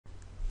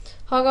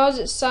Hi guys,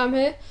 it's Sam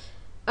here,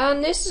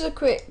 and this is a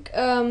quick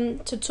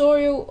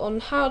tutorial on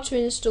how to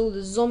install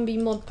the Zombe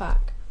Mod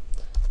Pack.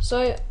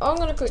 So I'm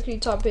going to quickly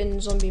type in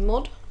Zombe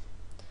Mod,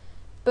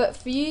 but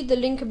for you the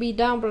link will be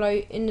down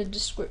below in the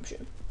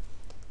description.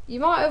 You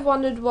might have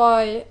wondered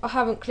why I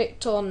haven't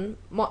clicked on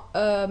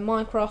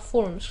Minecraft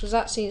forums, because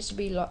that seems to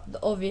be like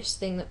the obvious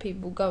thing that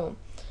people go on.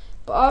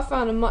 But I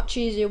found a much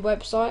easier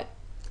website,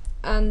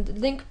 and the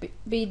link will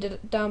be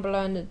down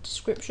below in the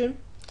description.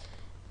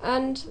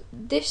 And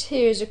this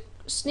here is a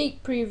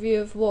sneak preview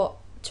of what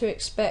to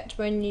expect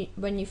when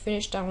you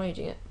finish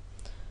downloading it.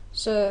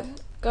 So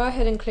go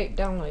ahead and click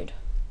download.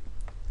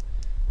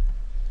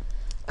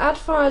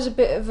 Adfire is a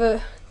bit of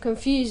a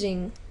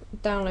confusing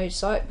download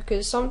site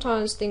because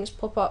sometimes things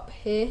pop up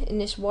here in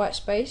this white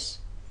space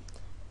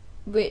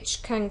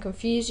which can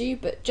confuse you,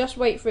 but just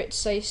wait for it to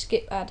say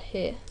skip ad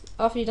here.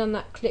 After you've done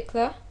that, click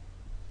there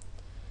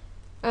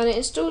and it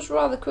installs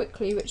rather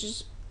quickly, which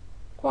is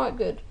quite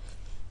good.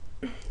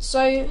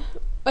 So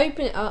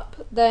open it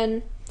up,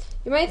 then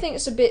you may think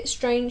it's a bit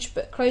strange,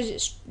 but close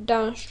it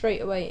down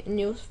straight away and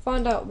you'll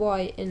find out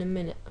why in a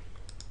minute.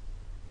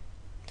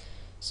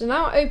 So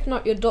now open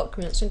up your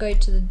documents and go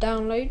to the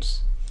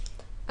downloads,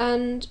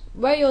 and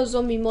where your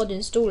Zombe Mod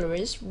installer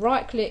is,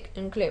 right click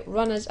and click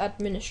run as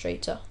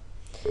administrator.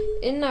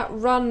 In that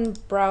run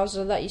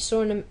browser that you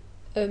saw in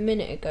a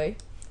minute ago,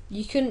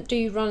 you couldn't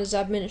do run as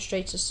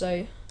administrator,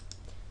 so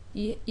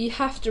you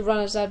have to run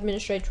as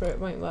administrator or it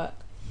won't work.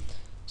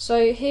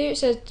 So here it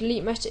says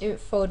delete meta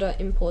folder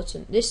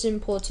important. This is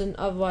important,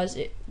 otherwise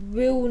it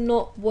will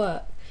not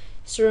work.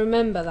 So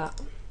remember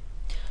that.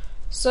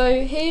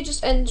 So here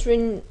just enter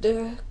in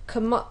the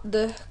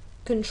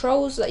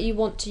controls that you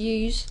want to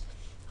use.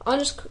 I'm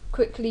just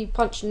quickly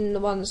punching in the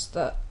ones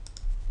that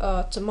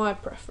are to my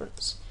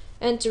preference.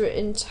 Enter it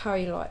into how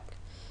you like.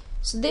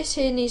 So this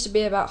here needs to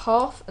be about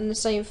half, and the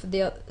same for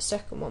the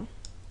second one.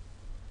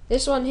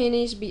 This one here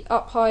needs to be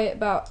up high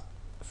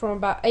from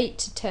about 8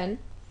 to 10.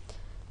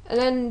 And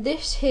then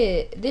this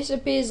here, this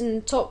appears in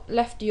the top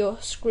left of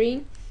your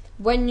screen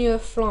when you're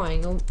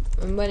flying and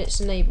when it's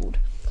enabled.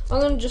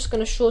 I'm just going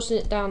to shorten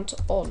it down to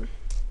on.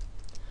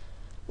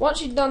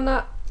 Once you've done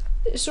that,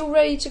 it's all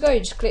ready to go.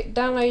 Just click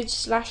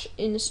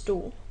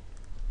download/install.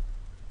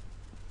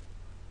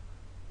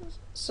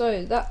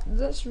 So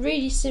that's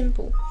really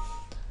simple.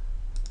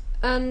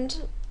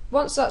 And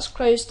once that's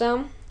closed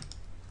down,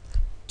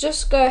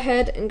 just go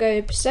ahead and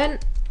go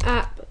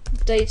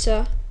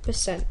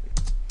 %app_data%.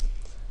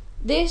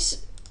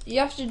 This, you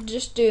have to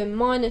just do a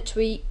minor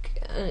tweak,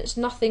 and it's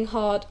nothing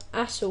hard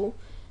at all,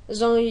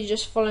 as long as you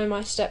just follow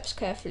my steps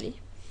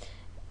carefully.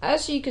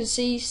 As you can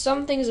see,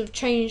 some things have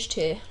changed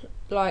here,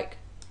 like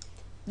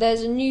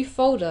there's a new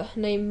folder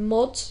named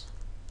mods,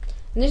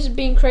 and this has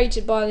been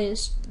created by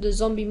the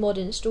Zombe Mod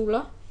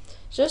installer.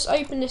 So just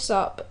open this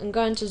up and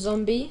go into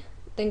Zombe,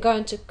 then go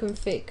into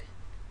config.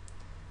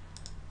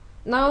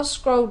 Now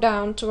scroll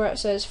down to where it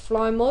says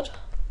fly mod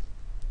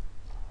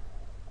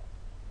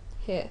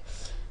here.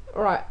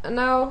 Right, and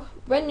now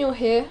when you're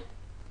here,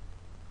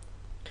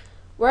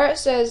 where it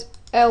says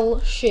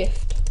L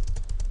shift,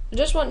 I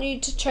just want you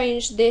to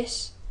change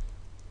this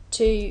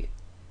to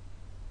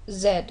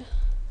Z.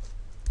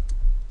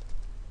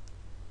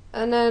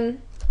 And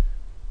then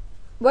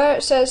where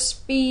it says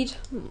speed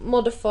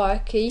modifier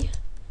key,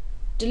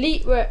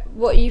 delete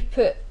what you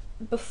put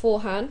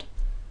beforehand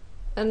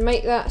and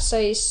make that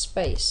say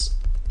space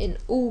in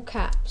all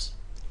caps.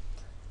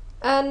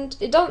 And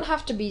it doesn't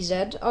have to be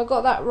Z. I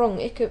got that wrong.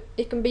 It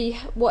can be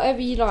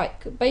whatever you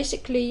like.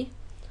 Basically,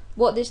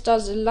 what this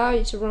does is allow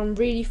you to run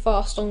really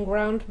fast on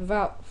ground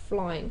without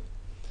flying.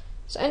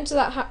 So enter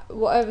that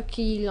whatever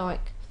key you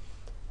like.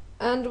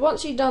 And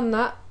once you've done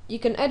that, you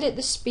can edit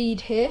the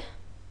speed here.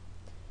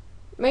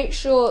 Make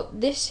sure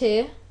this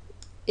here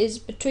is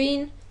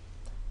between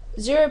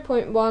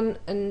 0.1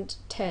 and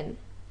 10.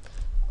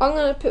 I'm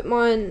going to put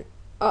mine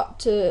up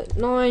to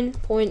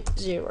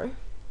 9.0.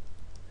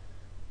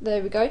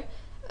 There we go,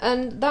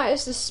 and that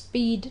is the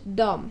speed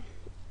done.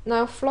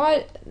 Now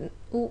fly.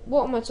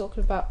 What am I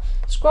talking about?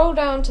 Scroll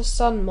down to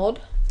sun mod,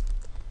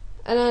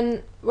 and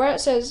then where it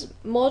says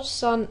mod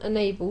sun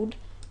enabled,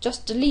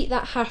 just delete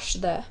that hash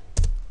there.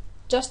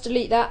 Just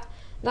delete that.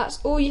 That's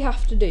all you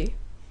have to do.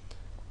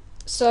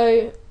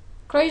 So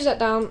close that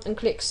down and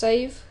click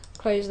save.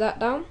 Close that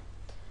down.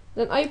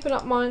 Then open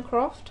up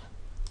Minecraft.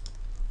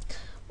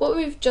 What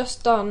we've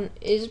just done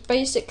is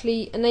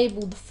basically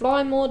enable the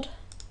fly mod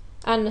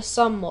and the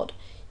sun mod.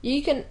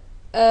 You can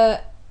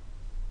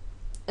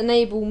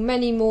enable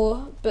many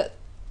more, but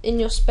in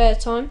your spare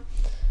time,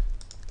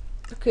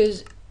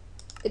 because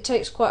it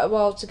takes quite a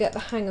while to get the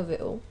hang of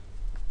it all.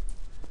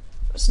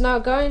 So now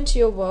go into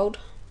your world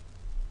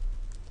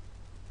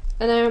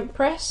and then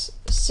press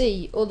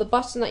C, or the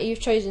button that you've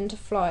chosen to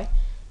fly.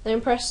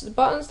 Then press the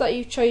buttons that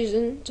you've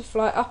chosen to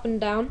fly up and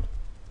down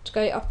to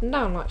go up and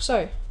down, like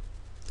so.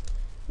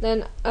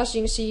 Then as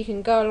you can see, you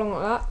can go along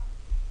like that,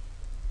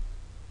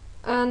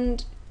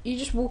 and you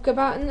just walk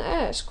about in the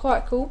air. It's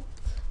quite cool.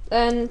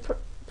 Then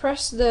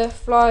press the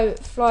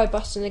fly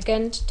button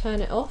again to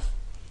turn it off,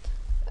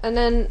 And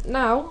then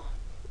now,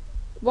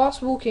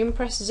 whilst walking,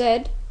 press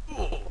Z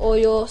or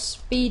your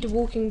speed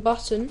walking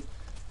button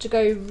to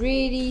go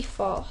really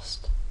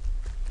fast.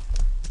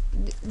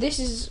 This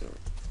is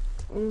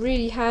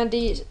really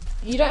handy.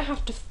 You don't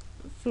have to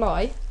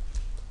fly.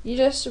 You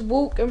just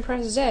walk and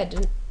press Z,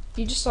 and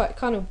you just like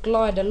kind of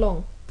glide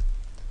along.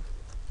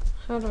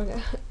 How do I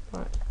get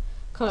right?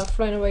 Kind of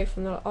flown away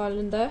from the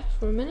island there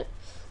for a minute.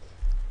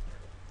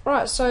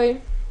 Right, so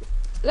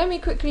let me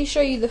quickly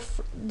show you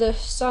the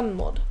sun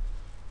mod.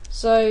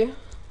 So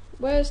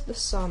where's the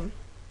sun?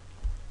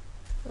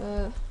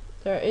 There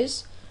it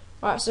is.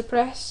 Right, so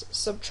press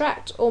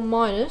subtract or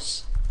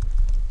minus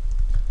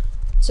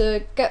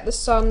to get the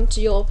sun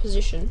to your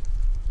position.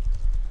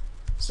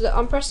 So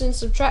I'm pressing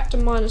subtract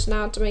and minus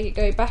now to make it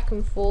go back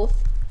and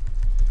forth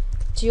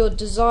to your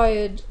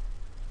desired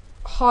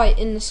height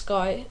in the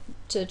sky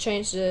to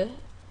change the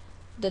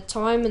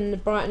time and the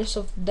brightness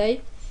of the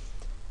day.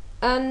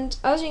 And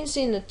as you can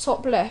see in the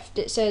top left,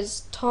 it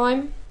says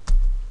time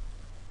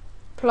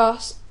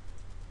plus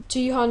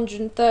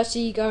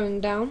 230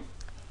 going down.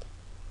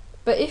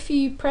 But if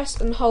you press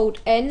and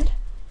hold end,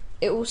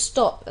 it will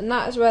stop, and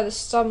that is where the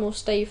sun will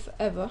stay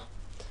forever.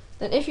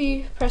 Then if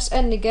you press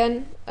end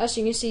again, as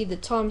you can see, the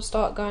time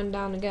start going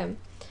down again.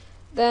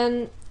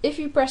 Then if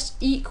you press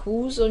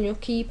equals on your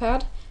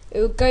keypad,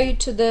 it will go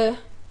to the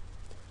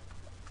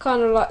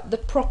kind of like the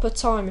proper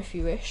time, if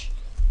you wish,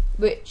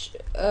 which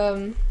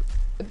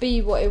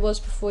be what it was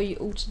before you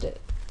altered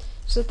it.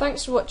 So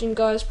thanks for watching,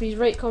 guys. Please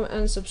rate, comment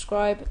and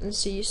subscribe, and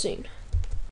see you soon.